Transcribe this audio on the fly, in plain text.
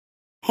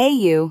Hey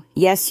you,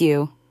 yes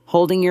you,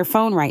 holding your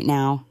phone right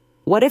now.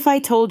 What if I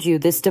told you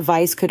this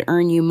device could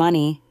earn you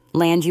money,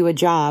 land you a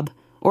job,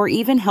 or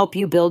even help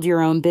you build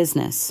your own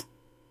business?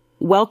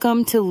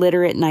 Welcome to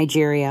Literate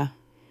Nigeria,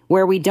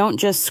 where we don't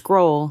just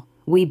scroll,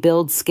 we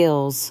build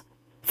skills.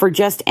 For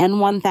just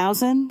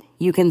N1000,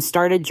 you can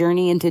start a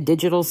journey into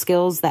digital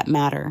skills that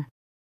matter.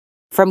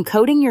 From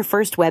coding your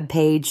first web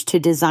page to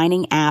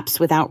designing apps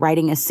without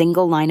writing a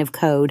single line of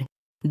code,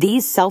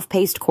 these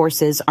self-paced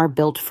courses are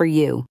built for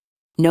you.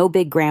 No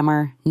big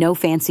grammar, no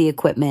fancy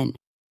equipment,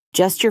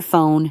 just your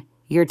phone,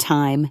 your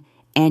time,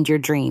 and your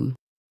dream.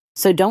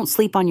 So don't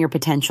sleep on your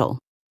potential.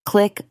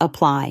 Click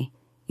apply.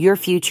 Your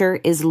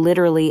future is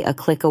literally a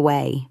click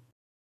away.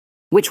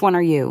 Which one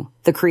are you?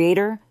 The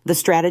creator, the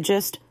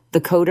strategist,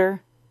 the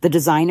coder, the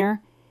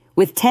designer?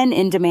 With 10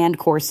 in-demand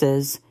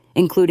courses,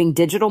 including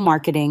digital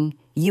marketing,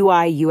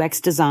 UI,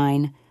 UX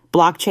design,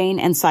 blockchain,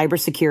 and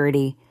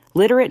cybersecurity,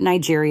 Literate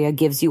Nigeria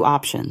gives you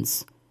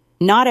options.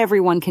 Not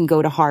everyone can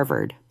go to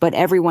Harvard, but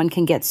everyone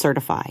can get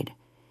certified.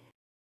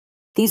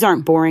 These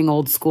aren't boring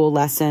old school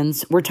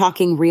lessons. We're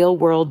talking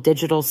real-world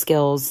digital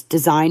skills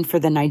designed for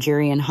the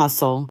Nigerian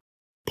hustle.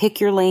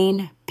 Pick your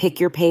lane, pick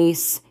your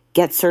pace,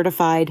 get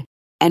certified,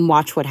 and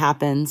watch what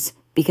happens.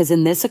 Because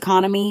in this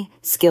economy,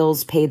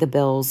 skills pay the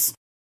bills.